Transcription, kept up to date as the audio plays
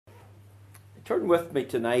Turn with me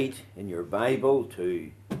tonight in your Bible to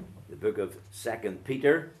the book of 2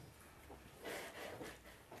 Peter.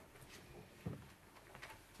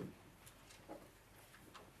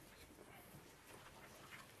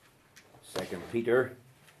 Second Peter.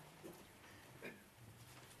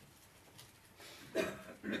 Let's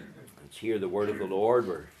hear the word of the Lord.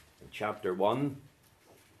 We're in chapter 1.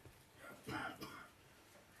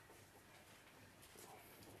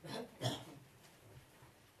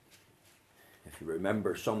 If you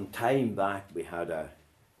remember, some time back we had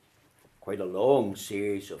quite a long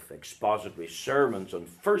series of expository sermons on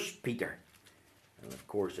 1 Peter. And of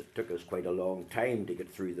course it took us quite a long time to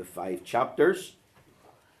get through the 5 chapters.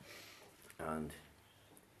 And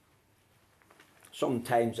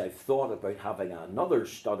sometimes I've thought about having another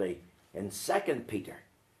study in 2 Peter,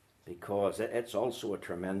 because it's also a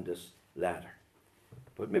tremendous letter.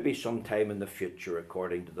 But maybe sometime in the future,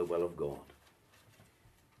 according to the will of God.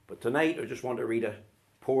 But tonight I just want to read a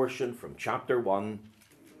portion from chapter 1.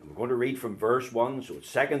 And we're going to read from verse 1, so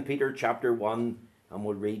it's 2 Peter chapter 1, and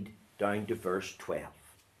we'll read down to verse 12.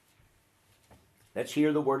 Let's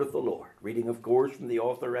hear the word of the Lord, reading of course from the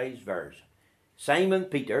Authorized Version. Simon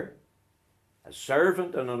Peter, a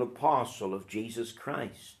servant and an apostle of Jesus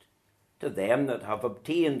Christ, to them that have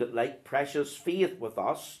obtained like precious faith with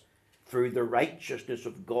us through the righteousness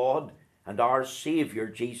of God and our Saviour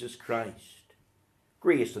Jesus Christ.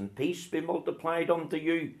 Grace and peace be multiplied unto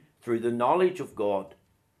you through the knowledge of God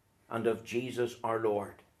and of Jesus our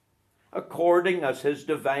Lord, according as his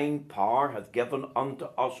divine power hath given unto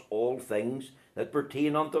us all things that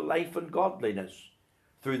pertain unto life and godliness,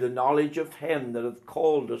 through the knowledge of him that hath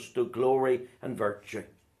called us to glory and virtue,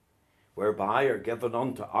 whereby are given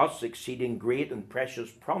unto us exceeding great and precious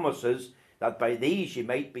promises, that by these ye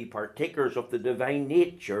might be partakers of the divine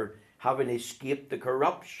nature, having escaped the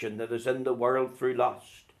corruption that is in the world through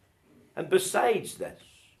lust. And besides this,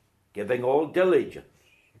 giving all diligence,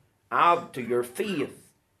 add to your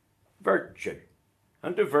faith virtue,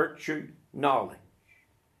 and to virtue knowledge,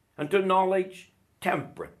 and to knowledge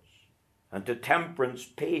temperance, and to temperance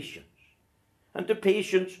patience, and to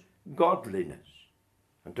patience godliness,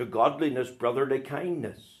 and to godliness brotherly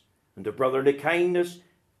kindness, and to brotherly kindness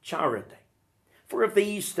charity. For if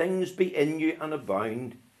these things be in you and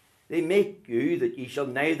abound, they make you that ye shall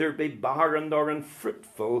neither be barren nor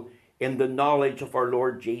unfruitful in the knowledge of our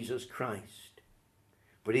Lord Jesus Christ.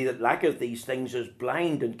 But he that lacketh these things is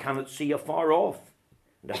blind and cannot see afar off,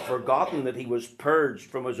 and hath forgotten that he was purged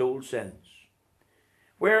from his old sins.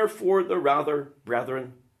 Wherefore the rather,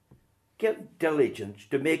 brethren, give diligence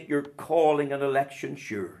to make your calling and election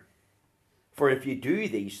sure. For if ye do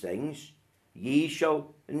these things, ye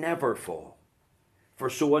shall never fall. For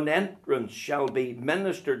so an entrance shall be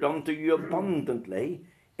ministered unto you abundantly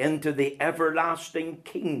into the everlasting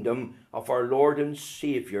kingdom of our Lord and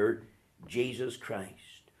Saviour, Jesus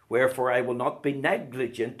Christ. Wherefore I will not be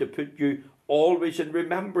negligent to put you always in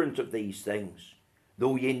remembrance of these things,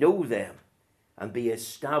 though ye know them, and be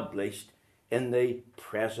established in the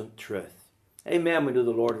present truth. Amen. We know the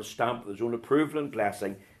Lord has stamped with his own approval and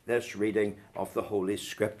blessing this reading of the Holy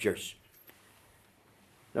Scriptures.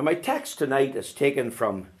 Now my text tonight is taken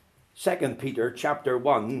from 2 Peter chapter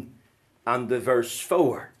 1 and the verse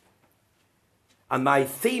 4. And my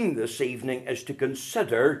theme this evening is to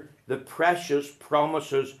consider the precious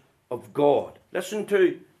promises of God. Listen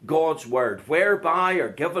to God's word, whereby are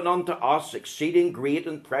given unto us exceeding great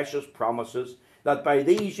and precious promises, that by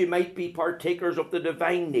these you might be partakers of the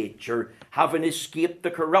divine nature, having escaped the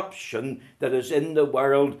corruption that is in the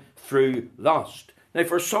world through lust. Now,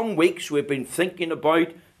 for some weeks we've been thinking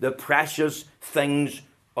about the precious things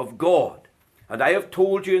of God. And I have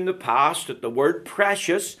told you in the past that the word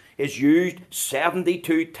precious is used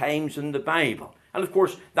 72 times in the Bible. And of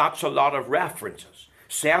course, that's a lot of references.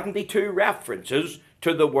 72 references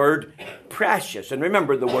to the word precious. And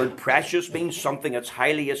remember, the word precious means something that's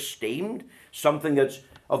highly esteemed, something that's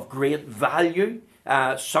of great value,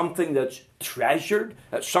 something that's treasured,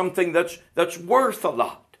 something that's worth a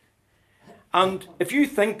lot. And if you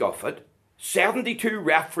think of it, 72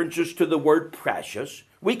 references to the word precious,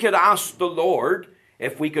 we could ask the Lord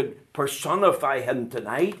if we could personify him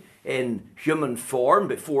tonight in human form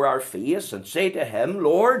before our face and say to him,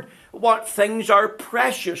 Lord, what things are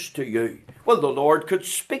precious to you? Well, the Lord could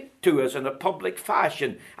speak to us in a public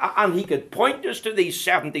fashion, and he could point us to these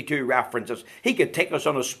 72 references. He could take us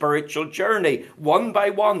on a spiritual journey one by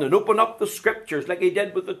one and open up the scriptures like he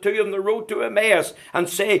did with the two on the road to Emmaus and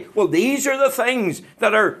say, well, these are the things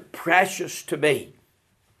that are precious to me.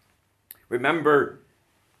 Remember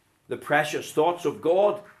the precious thoughts of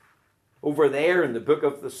God? over there in the book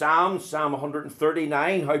of the Psalms, Psalm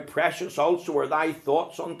 139, how precious also are thy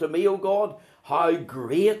thoughts unto me, O God. How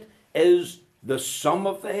great is the sum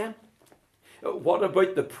of them. What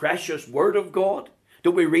about the precious word of God?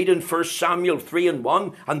 Do we read in 1 Samuel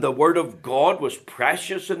 3:1, and the word of God was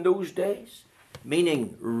precious in those days,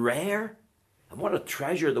 meaning rare? And what a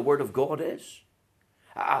treasure the word of God is.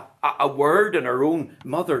 A word in our own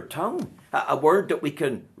mother tongue, a word that we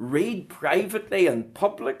can read privately and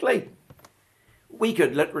publicly. We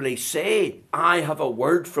could literally say, I have a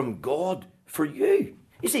word from God for you.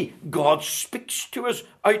 You see, God speaks to us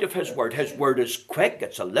out of his word. His word is quick,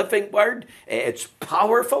 it's a living word, it's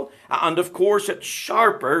powerful, and of course it's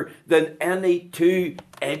sharper than any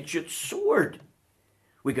two-edged sword.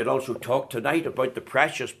 We could also talk tonight about the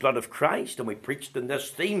precious blood of Christ, and we preached in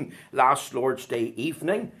this theme last Lord's Day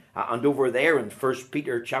evening, and over there in 1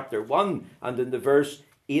 Peter chapter 1 and in the verse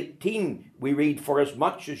 18, we read, For as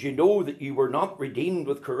much as you know that you were not redeemed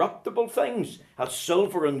with corruptible things, as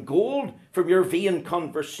silver and gold, from your vain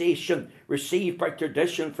conversation received by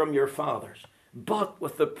tradition from your fathers, but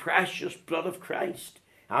with the precious blood of Christ,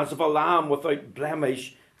 as of a lamb without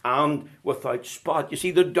blemish and without spot. You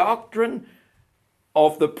see, the doctrine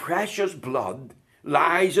of the precious blood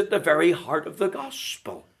lies at the very heart of the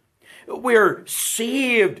gospel. We're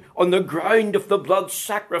saved on the ground of the blood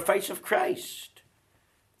sacrifice of Christ.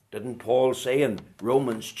 Didn't Paul say in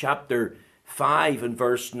Romans chapter 5 and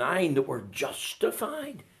verse 9 that we're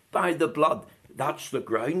justified by the blood? That's the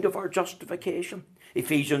ground of our justification.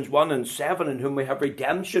 Ephesians 1 and 7, in whom we have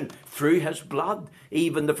redemption through his blood,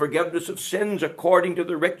 even the forgiveness of sins according to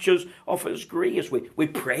the riches of his grace. We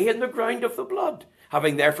pray in the ground of the blood,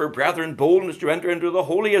 having therefore, brethren, boldness to enter into the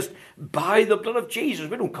holiest by the blood of Jesus.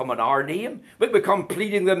 We don't come in our name, but we come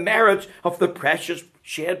pleading the merits of the precious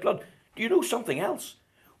shed blood. Do you know something else?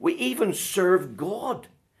 We even serve God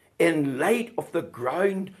in light of the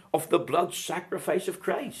ground of the blood sacrifice of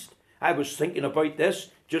Christ. I was thinking about this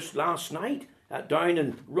just last night down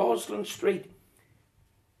in Roslyn Street.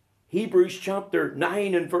 Hebrews chapter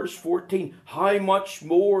 9 and verse 14. How much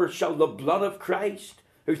more shall the blood of Christ,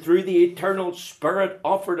 who through the eternal Spirit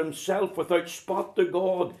offered himself without spot to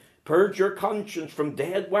God, purge your conscience from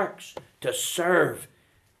dead works to serve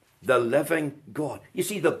the living God. You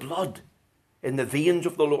see, the blood in the veins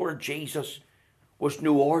of the Lord Jesus was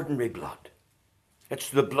no ordinary blood. It's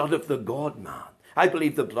the blood of the God-man. I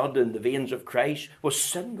believe the blood in the veins of Christ was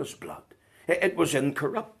sinless blood. It was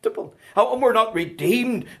incorruptible. And we're not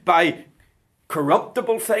redeemed by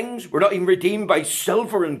corruptible things. We're not even redeemed by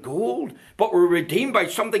silver and gold, but we're redeemed by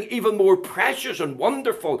something even more precious and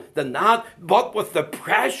wonderful than that, but with the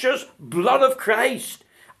precious blood of Christ,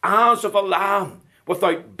 as of a lamb,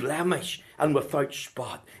 without blemish and without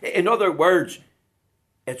spot. In other words,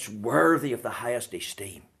 it's worthy of the highest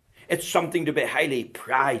esteem. It's something to be highly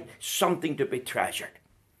prized, something to be treasured.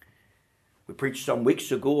 We preached some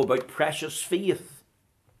weeks ago about precious faith.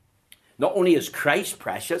 Not only is Christ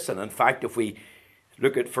precious, and in fact, if we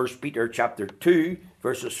look at 1 Peter chapter 2,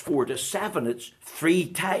 verses 4 to 7, it's 3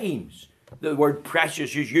 times the word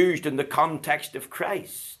precious is used in the context of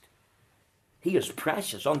Christ. He is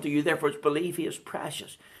precious unto you, therefore believe he is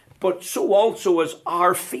precious. But so also is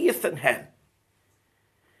our faith in him.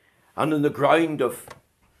 And on the ground of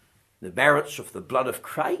the merits of the blood of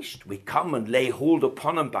Christ, we come and lay hold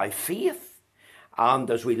upon him by faith.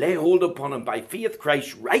 And as we lay hold upon him by faith,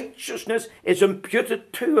 Christ's righteousness is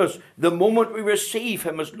imputed to us the moment we receive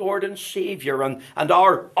him as Lord and Saviour. And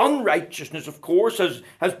our unrighteousness, of course,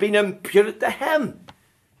 has been imputed to him.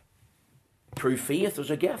 True faith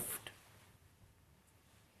is a gift.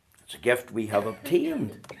 It's a gift we have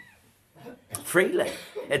obtained freely.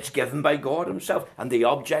 It's given by God himself. And the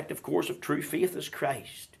object, of course, of true faith is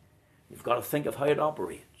Christ. You've got to think of how it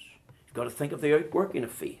operates. You've got to think of the outworking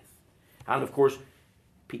of faith. And, of course,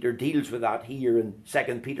 Peter deals with that here in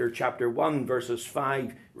 2 Peter chapter 1, verses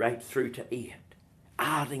 5 right through to 8,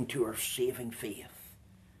 adding to our saving faith.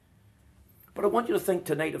 But I want you to think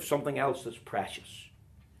tonight of something else that's precious.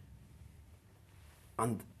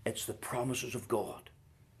 And it's the promises of God.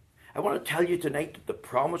 I want to tell you tonight that the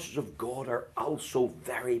promises of God are also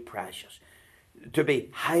very precious, to be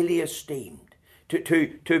highly esteemed,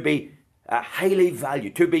 to be highly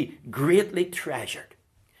valued, to be greatly treasured.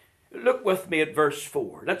 Look with me at verse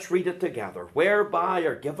 4. Let's read it together. Whereby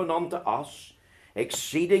are given unto us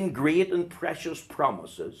exceeding great and precious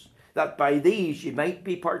promises, that by these ye might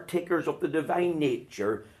be partakers of the divine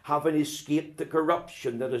nature, having escaped the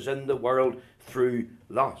corruption that is in the world through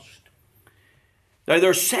lust. Now,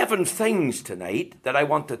 there are 7 things tonight that I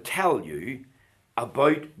want to tell you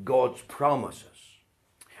about God's promises.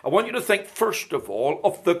 I want you to think first of all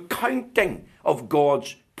of the counting of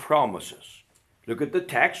God's promises. Look at the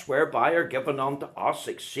text, whereby are given unto us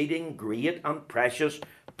exceeding great and precious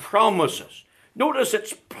promises. Notice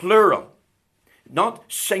it's plural,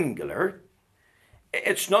 not singular.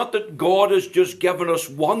 It's not that God has just given us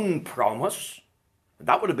one promise.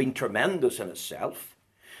 That would have been tremendous in itself.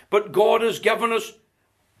 But God has given us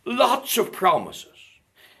lots of promises.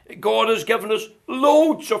 God has given us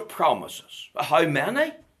loads of promises. How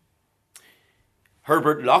many?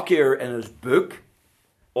 Herbert Lockyer, in his book,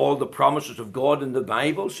 All the Promises of God in the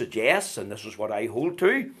Bible, suggests, and this is what I hold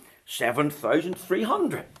to,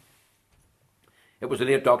 7,300. It was the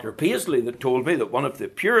late Dr. Paisley that told me that one of the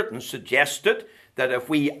Puritans suggested that if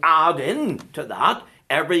we add in to that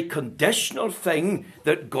every conditional thing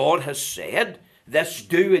that God has said, this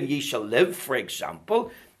do and ye shall live, for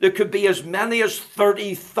example, there could be as many as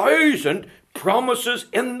 30,000 promises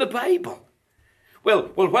in the Bible.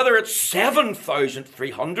 Well, whether it's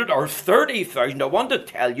 7,300 or 30,000, I want to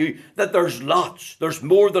tell you that there's lots. There's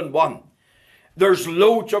more than one. There's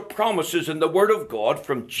loads of promises in the Word of God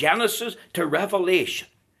from Genesis to Revelation.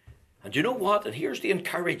 And you know what? And here's the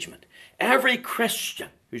encouragement. Every Christian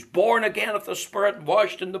who's born again of the Spirit and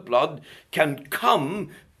washed in the blood can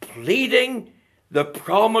come pleading the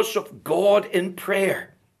promise of God in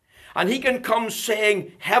prayer. And he can come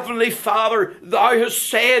saying, Heavenly Father, thou hast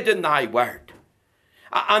said in thy word.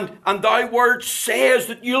 And thy word says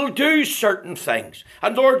that you'll do certain things.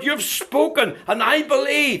 And Lord, you've spoken, and I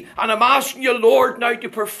believe, and I'm asking you, Lord, now to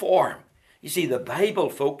perform. You see, the Bible,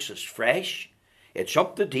 folks, is fresh. It's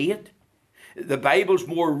up to date. The Bible's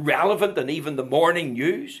more relevant than even the morning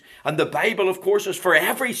news. And the Bible, of course, is for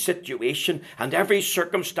every situation and every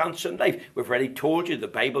circumstance in life. We've already told you the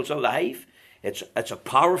Bible's alive. It's a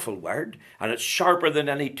powerful word, and it's sharper than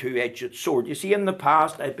any two-edged sword. You see, in the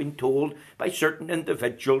past, I've been told by certain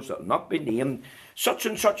individuals that will not be named, such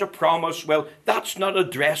and such a promise, well, that's not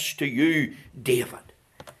addressed to you, David.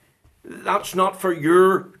 That's not for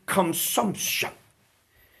your consumption.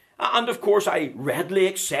 And of course, I readily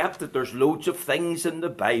accept that there's loads of things in the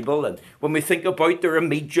Bible, and when we think about their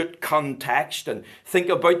immediate context and think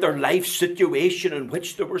about their life situation in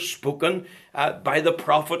which they were spoken by the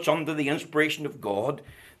prophets under the inspiration of God,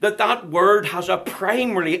 that word has a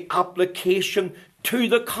primary application to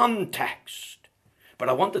the context. But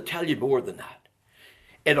I want to tell you more than that.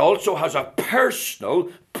 It also has a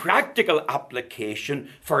personal, practical application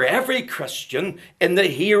for every Christian in the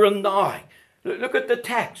here and now. Look at the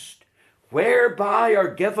text. Whereby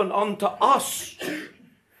are given unto us.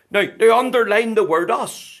 Now, they underline the word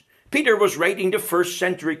us. Peter was writing to first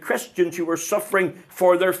century Christians who were suffering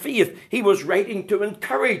for their faith. He was writing to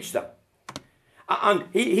encourage them. And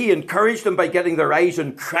he encouraged them by getting their eyes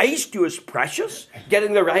on Christ, who is precious,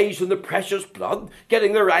 getting their eyes on the precious blood,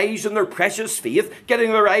 getting their eyes on their precious faith,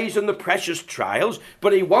 getting their eyes on the precious trials.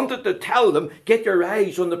 But he wanted to tell them, get your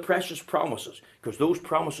eyes on the precious promises, because those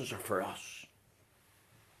promises are for us.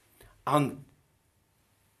 And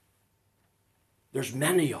there's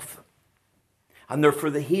many of them. And they're for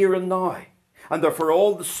the here and now. And they're for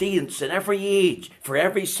all the saints in every age, for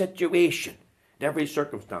every situation, in every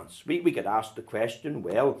circumstance. We could ask the question,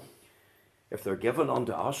 well, if they're given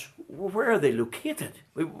unto us, where are they located?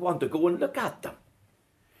 We want to go and look at them.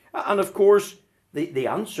 And of course, the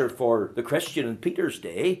answer for the Christian in Peter's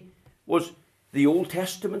day was the Old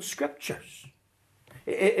Testament scriptures.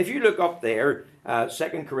 If you look up there, 2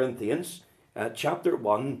 Corinthians chapter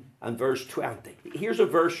 1 and verse 20. Here's a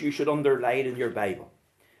verse you should underline in your Bible.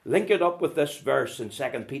 Link it up with this verse in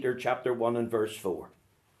 2 Peter chapter 1 and verse 4.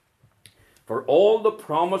 For all the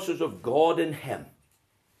promises of God in him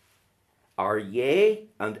are yea,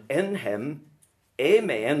 and in him,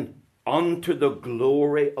 amen, unto the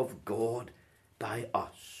glory of God by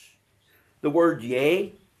us. The word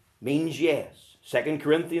yea means yes. 2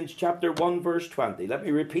 Corinthians chapter 1 verse 20. Let me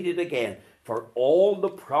repeat it again. For all the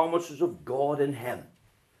promises of God in him.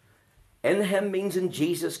 In him means in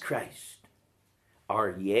Jesus Christ.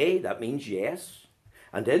 Are yea, that means yes.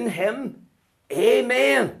 And in him,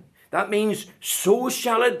 amen. That means so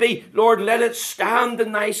shall it be. Lord, let it stand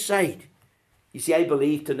in thy sight. You see, I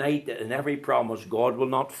believe tonight that in every promise God will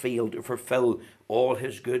not fail to fulfill all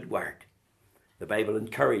his good word. The Bible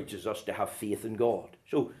encourages us to have faith in God.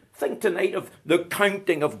 So think tonight of the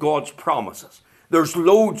counting of God's promises. There's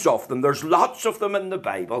loads of them. There's lots of them in the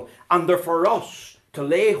Bible. And they're for us to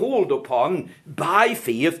lay hold upon by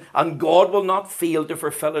faith. And God will not fail to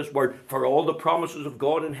fulfill his word. For all the promises of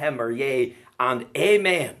God in him are yea and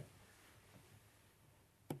amen.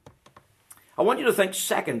 I want you to think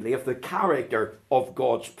secondly of the character of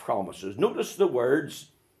God's promises. Notice the words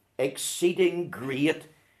exceeding great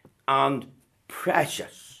and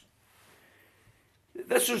precious.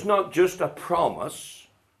 This is not just a promise,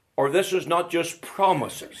 or this is not just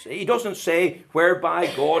promises. He doesn't say,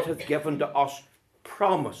 whereby God hath given to us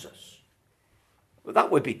promises. Well,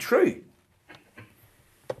 that would be true.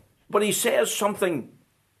 But he says something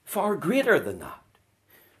far greater than that.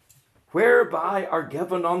 Whereby are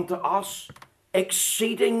given unto us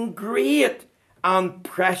exceeding great and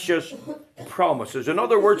precious promises. In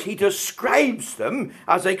other words, he describes them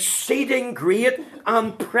as exceeding great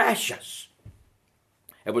and precious.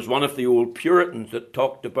 It was one of the old Puritans that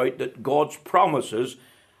talked about that God's promises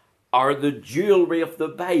are the jewelry of the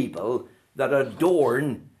Bible that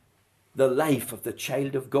adorn the life of the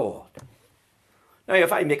child of God. Now,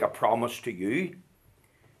 if I make a promise to you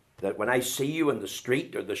that when I see you in the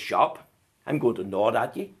street or the shop, I'm going to nod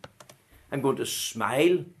at you, I'm going to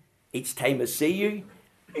smile each time I see you,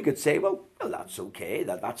 you could say, well, that's okay.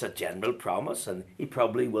 That's a general promise, and he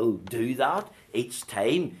probably will do that each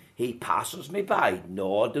time he passes me by,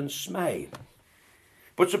 nod and smile.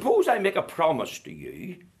 But suppose I make a promise to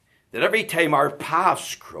you that every time our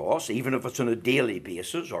paths cross, even if it's on a daily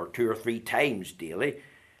basis or 2 or 3 times daily,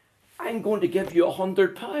 I'm going to give you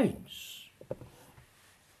 £100.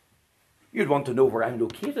 You'd want to know where I'm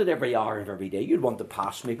located every hour of every day. You'd want to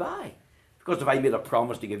pass me by. Because if I made a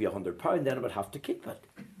promise to give you £100, then I would have to keep it.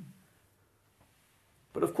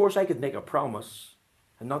 But of course I could make a promise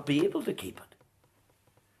and not be able to keep it.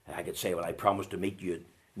 I could say, well, I promise to meet you at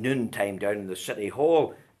noontime down in the City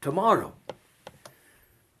Hall tomorrow.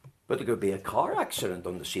 But there could be a car accident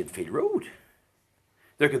on the St. Field Road.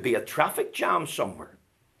 There could be a traffic jam somewhere.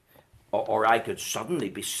 Or I could suddenly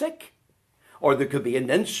be sick. Or there could be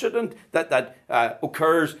an incident that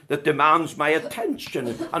occurs that demands my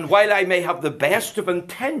attention. And while I may have the best of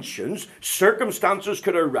intentions, circumstances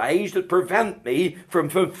could arise that prevent me from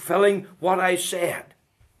fulfilling what I said.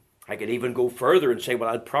 I could even go further and say,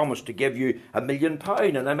 well, I'd promised to give you £1 million,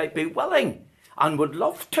 and I might be willing and would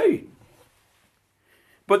love to,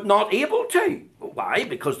 but not able to. Why?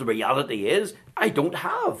 Because the reality is I don't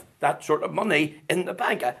have that sort of money in the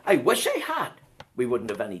bank. I wish I had. We wouldn't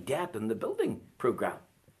have any debt in the building program.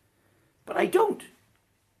 But I don't.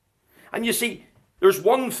 And you see, there's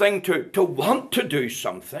one thing to want to do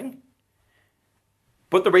something,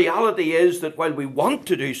 but the reality is that while we want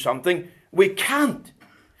to do something, we can't,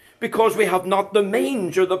 because we have not the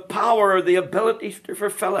means or the power or the ability to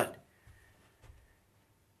fulfill it.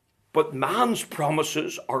 But man's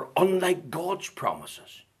promises are unlike God's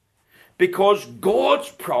promises, because God's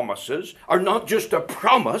promises are not just a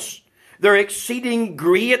promise, they're exceeding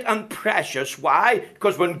great and precious. Why?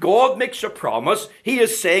 Because when God makes a promise, he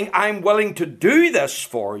is saying, I'm willing to do this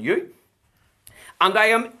for you, and I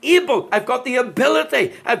am able, I've got the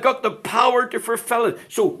ability, I've got the power to fulfill it.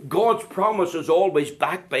 So God's promise is always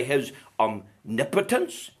backed by his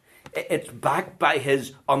omnipotence. It's backed by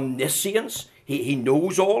his omniscience. He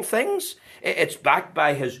knows all things. It's backed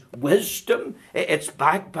by his wisdom. It's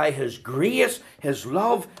backed by his grace, his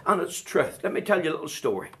love, and its truth. Let me tell you a little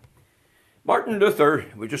story. Martin Luther,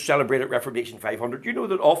 we just celebrated Reformation 500. You know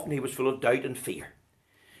that often he was full of doubt and fear.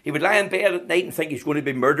 He would lie in bed at night and think he's going to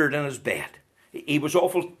be murdered in his bed. He was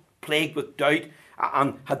awful plagued with doubt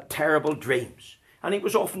and had terrible dreams. And he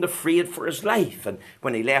was often afraid for his life. And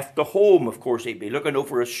when he left the home, of course, he'd be looking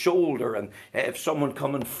over his shoulder. And if someone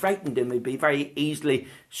come and frightened him, he'd be very easily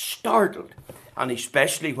startled. And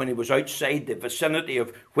especially when he was outside the vicinity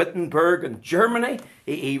of Wittenberg in Germany,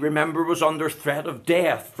 he remember was under threat of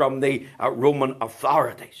death from the Roman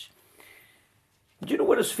authorities. Do you know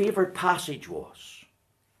what his favourite passage was?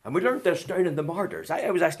 And we learned this down in the Martyrs.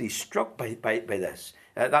 I was actually struck by this.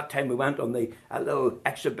 At that time we went on a little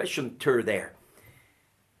exhibition tour there.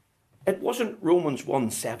 It wasn't Romans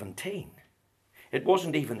 1:17. It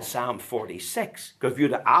wasn't even Psalm 46. Because if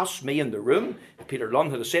you'd have asked me in the room, if Peter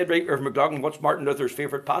Lund had said, right, Irvin McLaughlin, what's Martin Luther's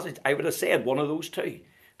favourite passage? I would have said one of those two.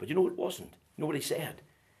 But you know it wasn't. You know what he said?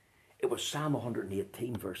 It was Psalm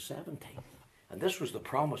 118, verse 17. And this was the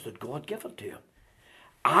promise that God given to him.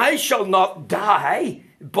 I shall not die,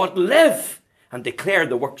 but live and declare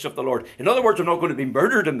the works of the Lord. In other words, I'm not going to be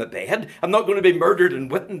murdered in the bed. I'm not going to be murdered in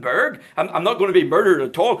Wittenberg. I'm not going to be murdered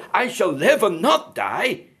at all. I shall live and not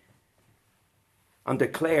die and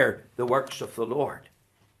declare the works of the Lord.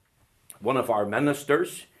 One of our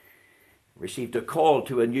ministers received a call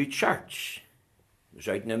to a new church. It was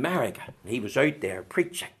out in America. He was out there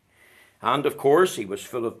preaching. And of course, he was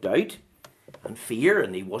full of doubt and fear,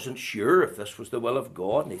 and he wasn't sure if this was the will of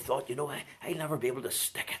God. And he thought, I'll never be able to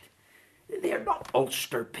stick it. They're not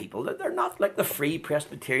Ulster people. They're not like the Free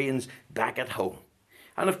Presbyterians back at home.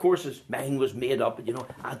 And of course, his mind was made up.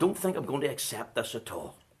 I don't think I'm going to accept this at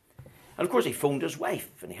all. And of course he phoned his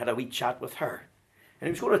wife and he had a wee chat with her. And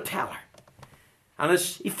he was going to tell her. And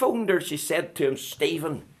as he phoned her, she said to him,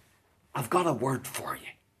 Stephen, I've got a word for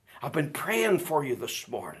you. I've been praying for you this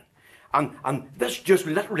morning. And this just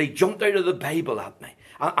literally jumped out of the Bible at me.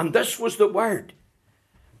 And this was the word.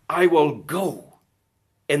 I will go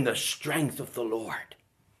in the strength of the Lord.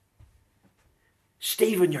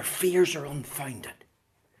 Stephen, your fears are unfounded.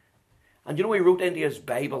 And you know, he wrote into his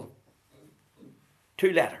Bible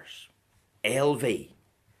 2 letters. LV.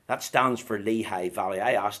 That stands for Lehigh Valley.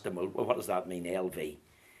 I asked him, well, what does that mean, LV?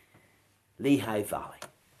 Lehigh Valley.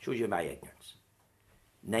 Shows you my ignorance.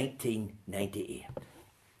 1998.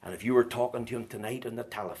 And if you were talking to him tonight on the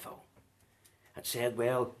telephone and said,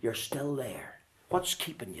 well, you're still there. What's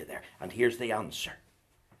keeping you there? And here's the answer.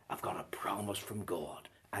 I've got a promise from God.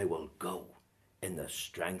 I will go in the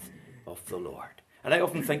strength of the Lord. And I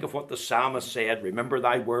often think of what the psalmist said, remember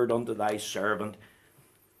thy word unto thy servant,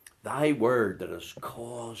 thy word that has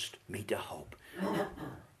caused me to hope.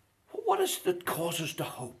 What is it that causes to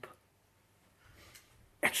hope?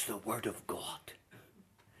 It's the word of God.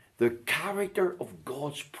 The character of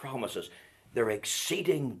God's promises. They're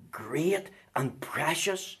exceeding great and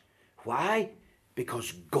precious. Why?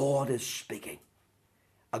 Because God is speaking.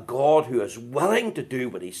 A God who is willing to do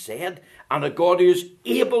what he said, and a God who is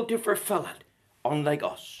able to fulfill it, unlike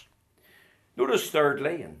us. Notice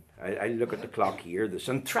thirdly, and I look at the clock here, the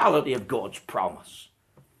centrality of God's promise.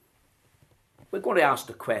 We're going to ask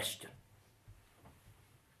the question,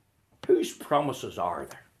 whose promises are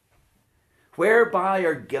there? Whereby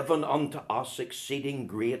are given unto us exceeding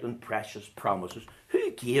great and precious promises.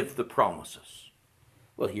 Who gave the promises?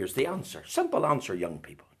 Well, here's the answer. Simple answer, young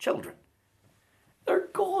people, children. They're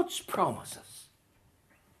God's promises.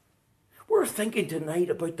 We're thinking tonight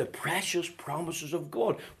about the precious promises of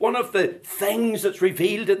God. One of the things that's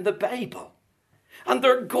revealed in the Bible. And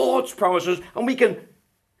they're God's promises, and we can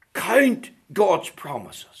count God's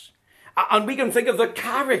promises. And we can think of the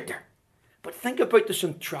character. But think about the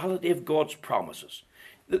centrality of God's promises.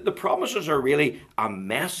 The promises are really a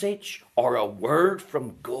message or a word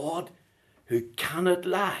from God who cannot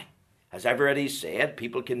lie. As I've already said,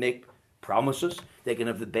 people can make promises. They can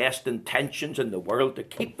have the best intentions in the world to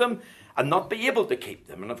keep them and not be able to keep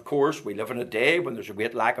them. And of course, we live in a day when there's a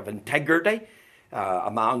great lack of integrity.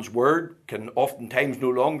 A man's word can oftentimes no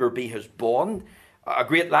longer be his bond. A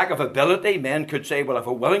great lack of ability. Men could say, well, I have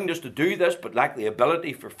a willingness to do this, but lack the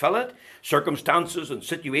ability to fulfill it. Circumstances and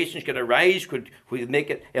situations can arise could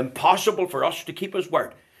make it impossible for us to keep his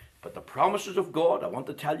word. But the promises of God, I want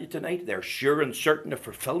to tell you tonight, they're sure and certain of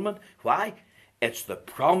fulfillment. Why? It's the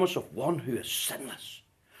promise of one who is sinless.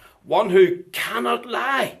 One who cannot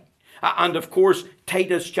lie. And of course,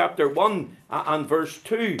 Titus chapter 1 and verse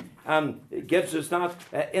 2 gives us that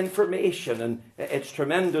information. And it's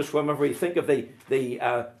tremendous whenever we think of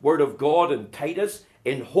the word of God in Titus,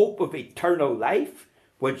 in hope of eternal life,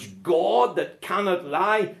 which God that cannot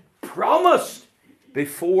lie promised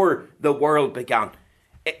before the world began.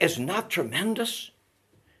 Isn't that tremendous?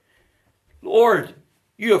 Lord,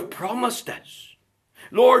 you have promised this.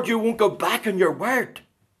 Lord, you won't go back on your word.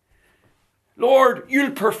 Lord,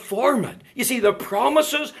 you'll perform it. You see, the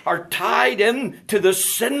promises are tied in to the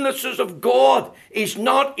sinlessness of God. He's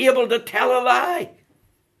not able to tell a lie.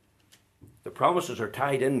 The promises are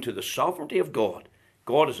tied into the sovereignty of God.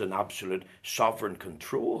 God is in absolute sovereign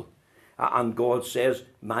control. And God says,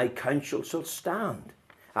 my counsel shall stand.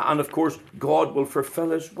 And of course, God will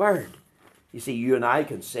fulfill his word. You see, you and I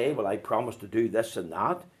can say, well, I promise to do this and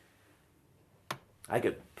that. I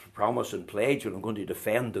could promise and pledge that I'm going to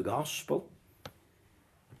defend the gospel.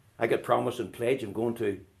 I could promise and pledge I'm going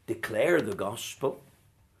to declare the gospel.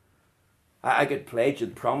 I could pledge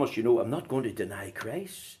and promise, I'm not going to deny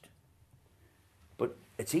Christ. But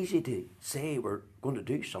it's easy to say we're going to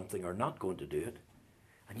do something or not going to do it.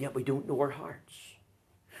 And yet we don't know our hearts.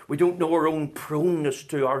 We don't know our own proneness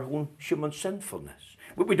to our own human sinfulness.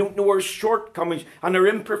 We don't know our shortcomings and our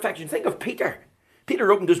imperfections. Think of Peter.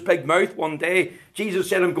 Peter opened his big mouth one day. Jesus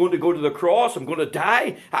said, I'm going to go to the cross. I'm going to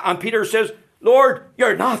die. And Peter says, Lord,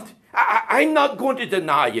 you're not. I'm not going to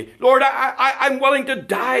deny you. Lord, I'm willing to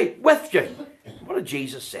die with you. What did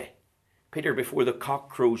Jesus say? Peter, before the cock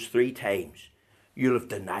crows 3 times, you'll have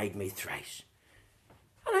denied me thrice.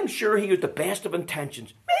 And I'm sure he had the best of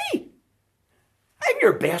intentions. Me? I'm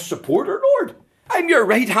your best supporter, Lord. I'm your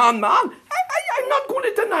right-hand man. I'm not going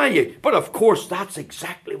to deny you. But of course, that's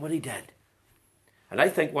exactly what he did. And I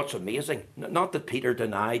think what's amazing, not that Peter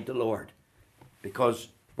denied the Lord, because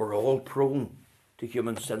we're all prone to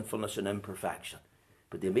human sinfulness and imperfection.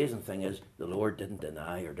 But the amazing thing is, the Lord didn't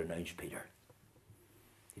deny or denounce Peter.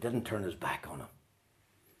 He didn't turn his back on him.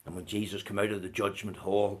 And when Jesus came out of the judgment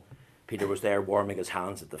hall, Peter was there warming his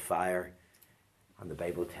hands at the fire. And the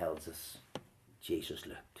Bible tells us Jesus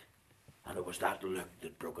looked. And it was that look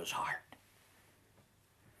that broke his heart.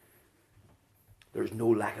 There's no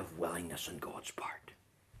lack of willingness on God's part.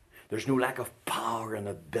 There's no lack of power and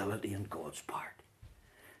ability on God's part.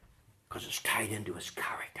 Because it's tied into his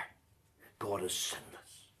character. God is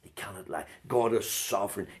sinless. He cannot lie. God is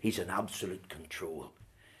sovereign. He's in absolute control.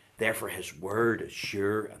 Therefore, his word is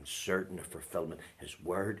sure and certain of fulfillment. His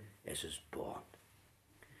word is his bond.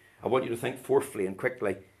 I want you to think fourthly and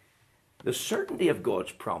quickly, the certainty of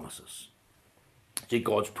God's promises. See,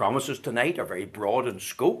 God's promises tonight are very broad in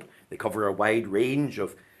scope. They cover a wide range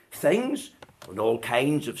of things and all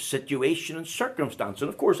kinds of situation and circumstance. And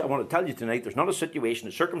of course, I want to tell you tonight, there's not a situation,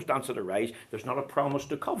 a circumstance that arises, there's not a promise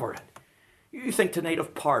to cover it. You think tonight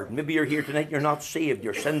of pardon. Maybe you're here tonight and you're not saved.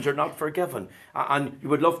 Your sins are not forgiven. And you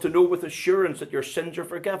would love to know with assurance that your sins are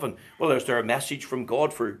forgiven. Well, is there a message from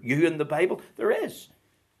God for you in the Bible? There is.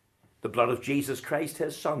 The blood of Jesus Christ,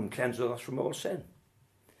 his Son, cleanses us from all sin.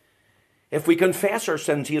 If we confess our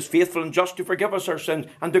sins, he is faithful and just to forgive us our sins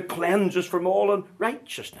and to cleanse us from all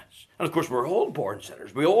unrighteousness. And of course, we're all born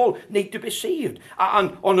sinners. We all need to be saved.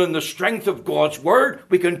 And on the strength of God's word,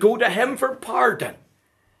 we can go to him for pardon.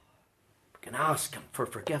 We can ask him for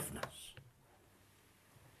forgiveness.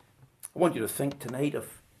 I want you to think tonight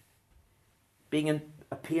of being in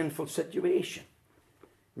a painful situation.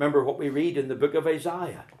 Remember what we read in the book of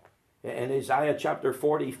Isaiah. In Isaiah chapter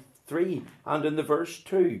 43 and in the verse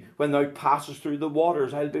 2, when thou passest through the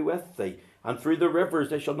waters, I'll be with thee. And through the rivers,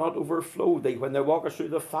 they shall not overflow thee. When thou walkest through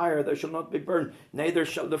the fire, thou shalt not be burned. Neither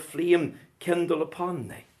shall the flame kindle upon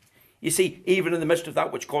thee. You see, even in the midst of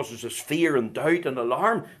that which causes us fear and doubt and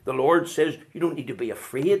alarm, the Lord says, you don't need to be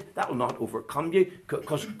afraid. That will not overcome you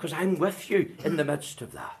because I'm with you in the midst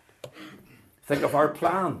of that. Think of our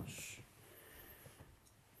plans.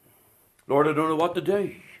 Lord, I don't know what to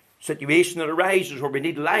do. Situation that arises where we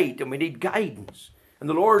need light and we need guidance. And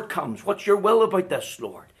the Lord comes. What's your will about this,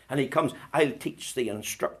 Lord? And he comes, I'll teach thee and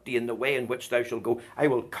instruct thee in the way in which thou shalt go. I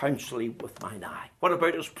will counsel thee with mine eye. What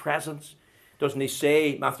about his presence? Doesn't he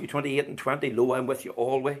say, Matthew 28 and 20, lo, I'm with you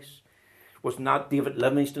always? Wasn't that David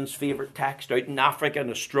Livingstone's favourite text out in Africa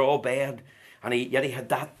in a straw bed? And yet he had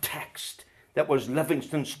that text that was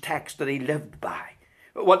Livingstone's text that he lived by.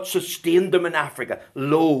 What sustained them in Africa?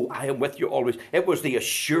 Lo, I am with you always. It was the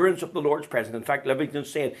assurance of the Lord's presence. In fact, Livingstone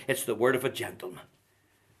said, it's the word of a gentleman.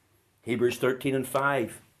 Hebrews 13 and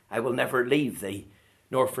 5, I will never leave thee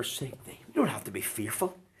nor forsake thee. You don't have to be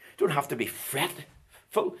fearful. You don't have to be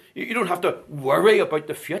fretful. You don't have to worry about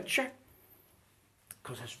the future.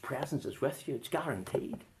 Because his presence is with you. It's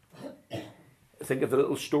guaranteed. Think of the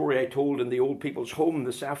little story I told in the old people's home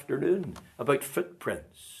this afternoon about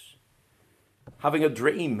footprints. Having a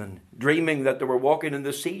dream and dreaming that they were walking in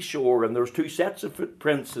the seashore and there was two sets of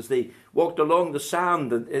footprints as they walked along the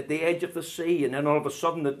sand at the edge of the sea, and then all of a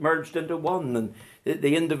sudden it merged into one, and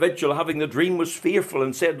the individual having the dream was fearful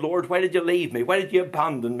and said, Lord, why did you leave me? Why did you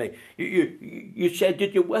abandon me? You said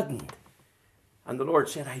that you wouldn't. And the Lord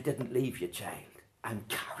said, I didn't leave you, child. I'm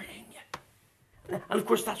carrying you. And of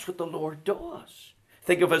course that's what the Lord does.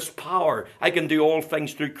 Think of his power. I can do all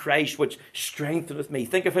things through Christ, which strengtheneth me.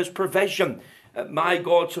 Think of his provision. My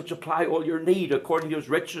God shall supply all your need according to his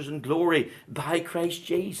riches and glory by Christ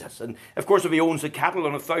Jesus. And of course, if he owns the cattle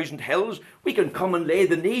on 1,000 hills, we can come and lay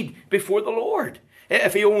the need before the Lord.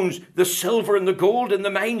 If he owns the silver and the gold and the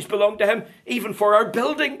mines belong to him, even for our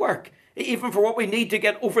building work, even for what we need to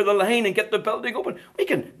get over the line and get the building open, we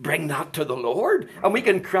can bring that to the Lord. And we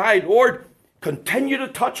can cry, Lord, continue to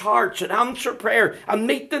touch hearts and answer prayer and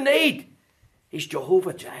meet the need. He's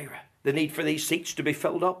Jehovah Jireh. The need for these seats to be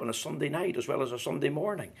filled up on a Sunday night as well as a Sunday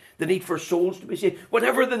morning. The need for souls to be saved.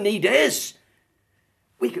 Whatever the need is,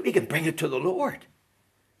 we can bring it to the Lord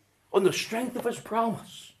on the strength of his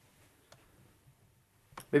promise.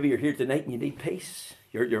 Maybe you're here tonight and you need peace.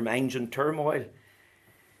 Your mind's in turmoil.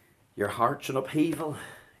 Your heart's in upheaval.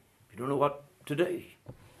 You don't know what to do.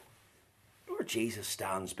 Lord Jesus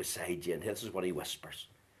stands beside you, and this is what he whispers.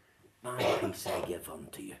 My peace I give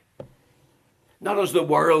unto you. Not as the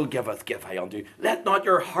world giveth, give I unto you. Let not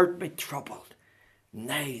your heart be troubled,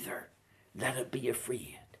 neither let it be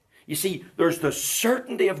afraid. You see, there's the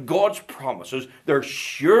certainty of God's promises. They're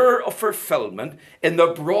sure of fulfillment in the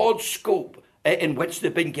broad scope in which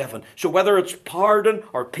they've been given. So whether it's pardon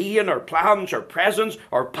or pain or plans or presence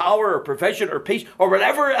or power or provision or peace or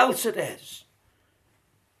whatever else it is,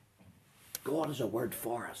 God has a word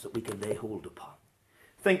for us that we can lay hold upon.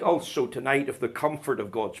 Think also tonight of the comfort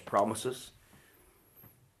of God's promises.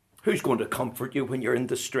 Who's going to comfort you when you're in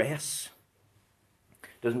distress?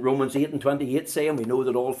 Doesn't Romans 8:28 say, and we know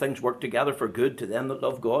that all things work together for good to them that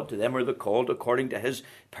love God, to them are the called according to his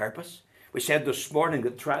purpose? We said this morning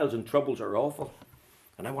that trials and troubles are awful,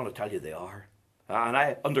 and I want to tell you they are. And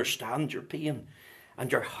I understand your pain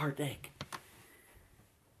and your heartache.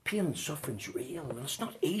 Pain and suffering's real, and it's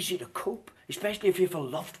not easy to cope, especially if you have a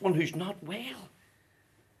loved one who's not well.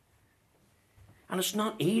 And it's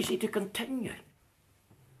not easy to continue.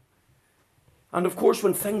 And of course,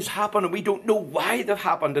 when things happen and we don't know why they've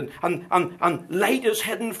happened, and light is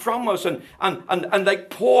hidden from us, and like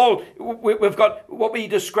Paul, we've got what we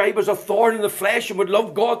describe as a thorn in the flesh and would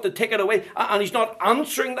love God to take it away, and he's not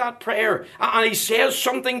answering that prayer, and he says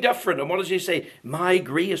something different. And what does he say? My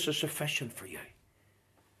grace is sufficient for you.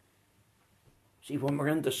 See, when we're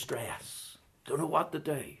in distress, don't know what to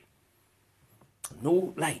do,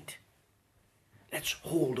 no light, let's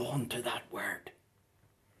hold on to that word.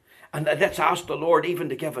 And let's ask the Lord even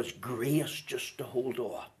to give us grace just to hold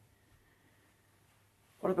on.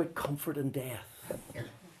 What about comfort in death?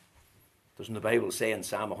 Doesn't the Bible say in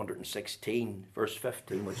Psalm 116, verse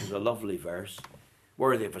 15, which is a lovely verse,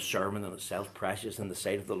 worthy of a sermon in itself, precious in the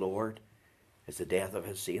sight of the Lord, is the death of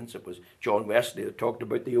his saints. It was John Wesley that talked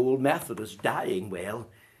about the old Methodist dying well.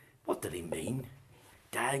 What did he mean?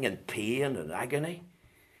 Dying in pain and agony?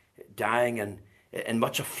 Dying in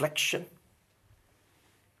much affliction?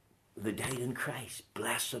 They died in Christ.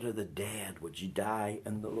 Blessed are the dead which die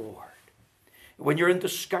in the Lord. When you're in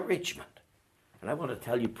discouragement, and I want to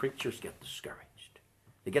tell you, preachers get discouraged.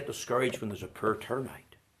 They get discouraged when there's a poor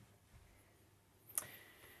turnout.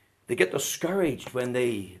 They get discouraged when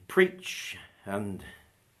they preach and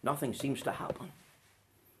nothing seems to happen.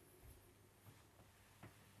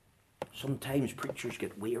 Sometimes preachers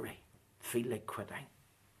get weary, feel like quitting.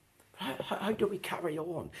 How do we carry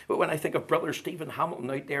on? But when I think of Brother Stephen Hamilton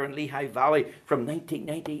out there in Lehigh Valley from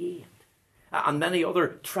 1998 and many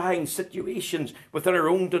other trying situations within our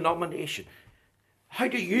own denomination, how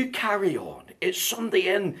do you carry on? It's Sunday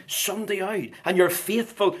in, Sunday out, and you're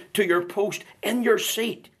faithful to your post in your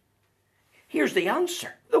seat. Here's the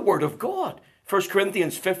answer, the Word of God. 1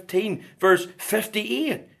 Corinthians 15, verse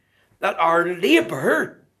 58, that our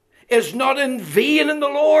labour is not in vain in the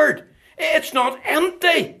Lord. It's not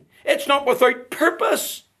empty. It's not without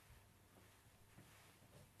purpose.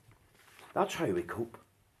 That's how we cope.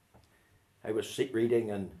 I was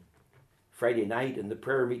reading on Friday night in the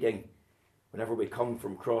prayer meeting. Whenever we come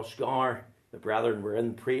from Crossgar, the brethren were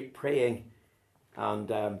in praying.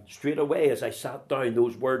 And straight away as I sat down,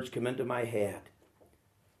 those words came into my head.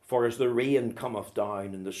 For as the rain cometh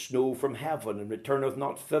down, and the snow from heaven, and returneth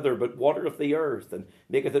not thither, but watereth the earth, and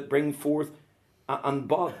maketh it bring forth and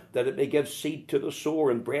bud, that it may give seed to the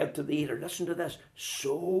sower and bread to the eater. Listen to this.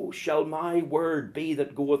 So shall my word be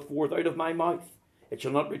that goeth forth out of my mouth. It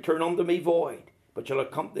shall not return unto me void, but shall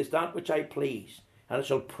accomplish that which I please. And it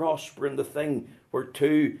shall prosper in the thing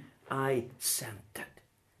whereto I sent it.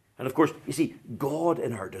 And of course, you see, God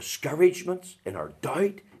in our discouragements, in our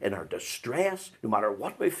doubt, in our distress, no matter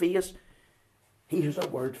what we face, he has a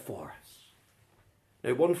word for us.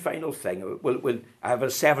 Now, one final thing. I have a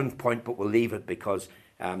 7th point, but we'll leave it because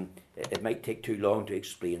it might take too long to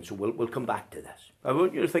explain. So we'll come back to this. I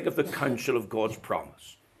want you to think of the counsel of God's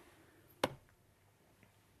promise.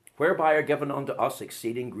 Whereby are given unto us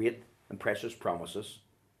exceeding great and precious promises.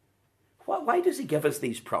 Why does he give us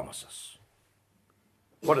these promises?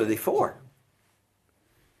 What are they for?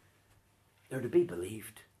 They're to be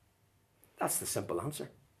believed. That's the simple answer.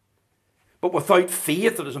 But without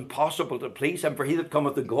faith it is impossible to please him, for he that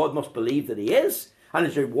cometh to God must believe that he is, and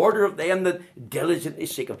is a rewarder of them that diligently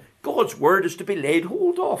seek him. God's word is to be laid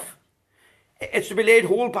hold of. It's to be laid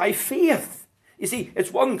hold by faith. You see,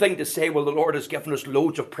 it's one thing to say, well, the Lord has given us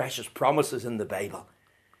loads of precious promises in the Bible.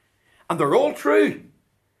 And they're all true.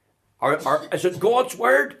 Is it God's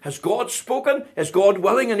word? Has God spoken? Is God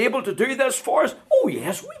willing and able to do this for us? Oh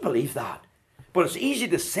yes, we believe that. But it's easy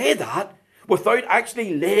to say that without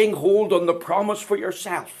actually laying hold on the promise for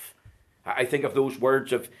yourself. I think of those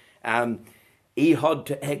words of Ehud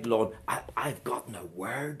to Eglon. I've gotten a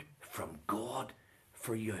word from God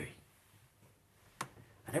for you.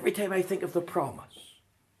 And every time I think of the promise,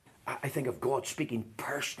 I think of God speaking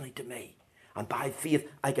personally to me. And by faith,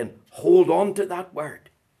 I can hold on to that word.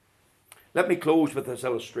 Let me close with this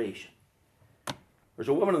illustration. There's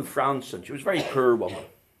a woman in France, and she was a very poor woman.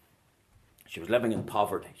 She was living in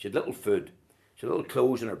poverty. She had little food. She had little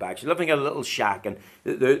clothes in her bag. She was living in a little shack, and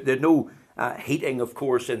there had no heating, of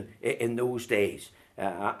course, in those days.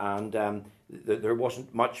 There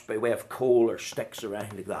wasn't much by way of coal or sticks or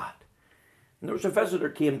anything like that. And there was a visitor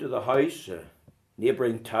came to the house, a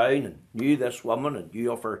neighbouring town, and knew this woman and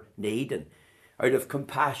knew of her need. And out of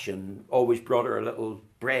compassion, always brought her a little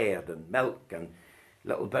bread and milk and a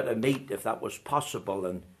little bit of meat if that was possible,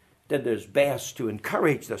 and did his best to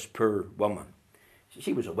encourage this poor woman.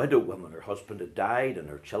 She was a widow woman. Her husband had died and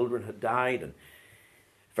her children had died, and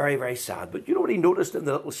very, very sad. But you know what he noticed in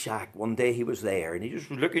the little shack? One day he was there and he just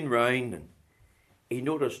was looking round, and he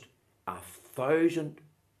noticed a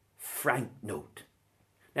 1,000-franc note.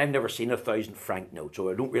 Now, I've never seen a 1,000-franc note, so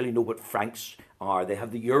I don't really know what francs are. They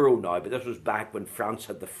have the euro now, but this was back when France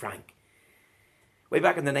had the franc. Way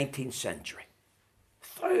back in the 19th century.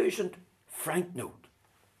 1,000-franc note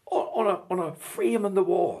on a frame in the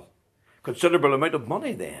wall. Considerable amount of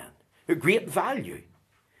money then. A great value.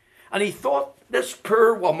 And he thought, this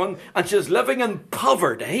poor woman, and she's living in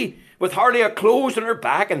poverty, with hardly a clothes on her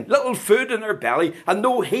back and little food in her belly and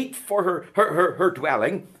no heat for her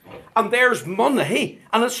dwelling. And there's money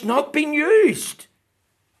and it's not been used.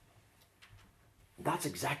 That's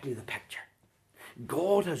exactly the picture.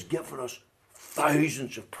 God has given us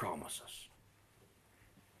thousands of promises.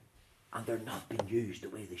 And they're not being used the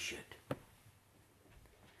way they should.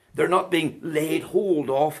 They're not being laid hold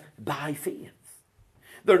of by faith.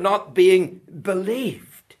 They're not being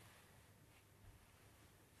believed.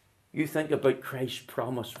 You think about Christ's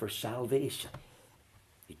promise for salvation,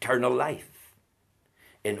 eternal life,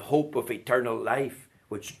 in hope of eternal life,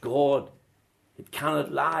 which God, it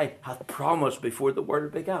cannot lie, hath promised before the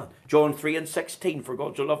world began. John 3:16, for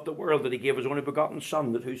God so loved the world that he gave his only begotten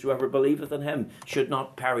Son, that whosoever believeth in him should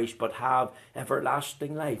not perish but have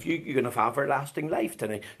everlasting life. You can have everlasting life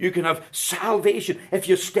tonight. You can have salvation if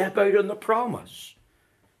you step out on the promise.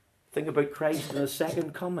 Think about Christ in his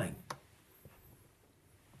second coming.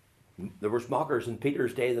 There was mockers in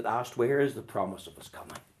Peter's day that asked, where is the promise of his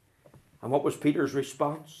coming? And what was Peter's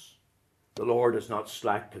response? The Lord is not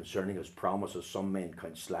slack concerning his promise, as some men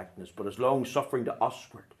count slackness, but is long-suffering to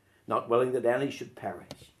usward, not willing that any should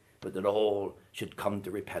perish, but that all should come to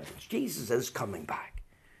repentance. Jesus is coming back.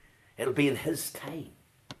 It'll be in his time.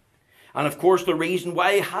 And of course, the reason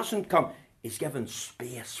why he hasn't come, he's given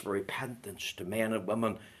space for repentance to men and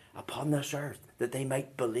women upon this earth, that they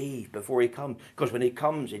might believe before he comes. Because when he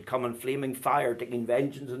comes, he'd come in flaming fire, taking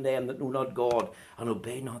vengeance on them that know not God and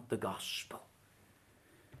obey not the gospel.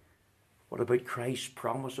 What about Christ's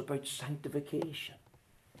promise about sanctification?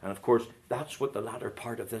 And of course, that's what the latter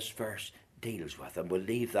part of this verse deals with, and we'll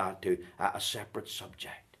leave that to a separate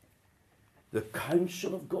subject. The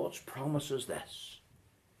counsel of God's promise is this: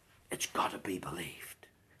 it's got to be believed.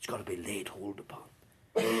 It's got to be laid hold upon.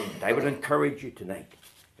 And I would encourage you tonight,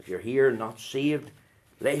 if you're here and not saved,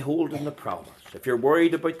 lay hold on the promise. If you're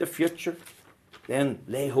worried about the future, then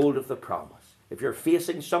lay hold of the promise. If you're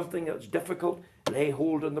facing something that's difficult, lay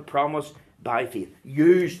hold on the promise by faith.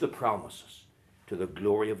 Use the promises to the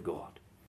glory of God.